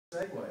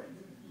segue.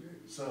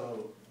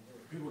 So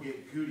people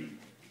get goofy,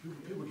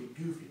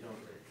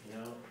 don't they? You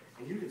know,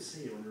 and you can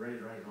see it when you're ready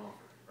to write an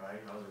offer,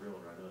 right? I was a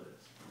realtor, I know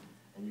this.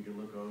 And you can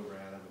look over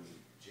at them, and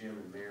Jim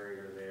and Mary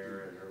are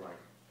there, and they're like,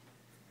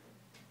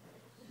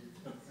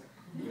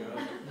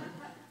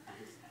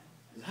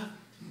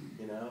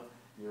 you know,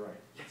 and you're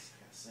like, yes,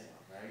 I got a sale,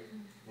 right?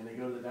 And they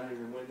go to the dining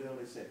room window and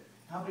they say,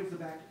 how big's the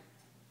back?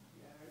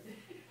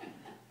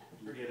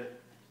 Forget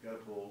it, got a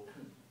pool.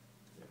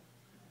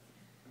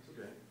 That's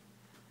okay.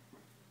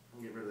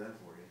 I'll get rid of that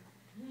for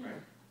you,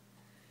 right?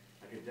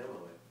 I could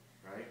demo it,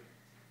 right?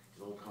 It's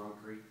an old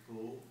concrete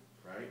pool,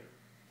 right?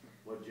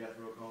 What did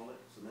Jethro call it?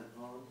 Cement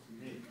pond?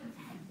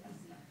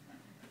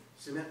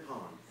 Cement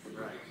pond,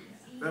 right.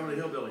 Beverly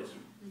Hillbillies,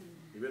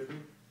 you with me?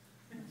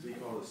 So you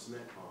call it a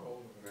cement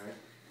pond, right?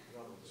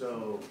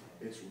 So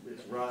it's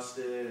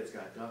rusted, it's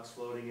got ducks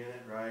floating in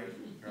it, right?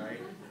 Right?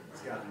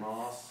 It's got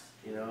moss,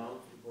 you know?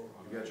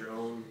 You've got your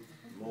own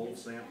mold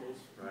samples,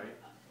 right?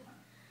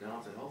 Now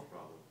it's a health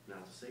problem.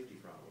 Now it's a safety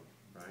problem,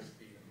 right?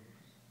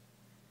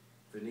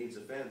 If it needs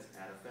a fence,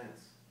 add a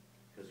fence.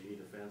 Because you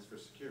need a fence for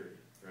security,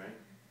 right?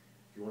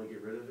 If you want to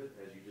get rid of it,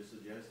 as you just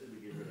suggested,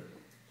 we get rid of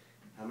it.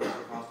 How much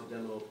does it cost to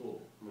demo a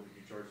pool? How much would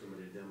you charge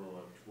somebody to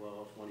demo a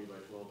 20 by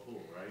 12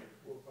 pool, right?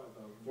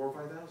 $4,000 or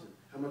 $5,000.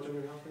 How much on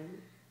your house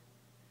payment?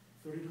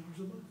 $30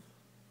 a month.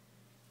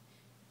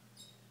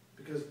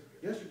 Because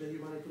yesterday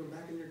you might have put them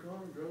back in your car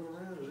and drove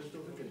around and they're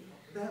still thinking,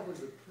 that was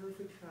the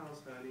perfect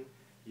house, honey.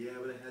 Yeah,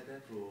 but it had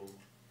that pool.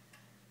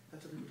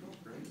 That's a big talk,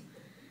 right?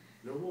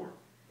 No more.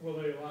 Well,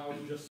 they allow just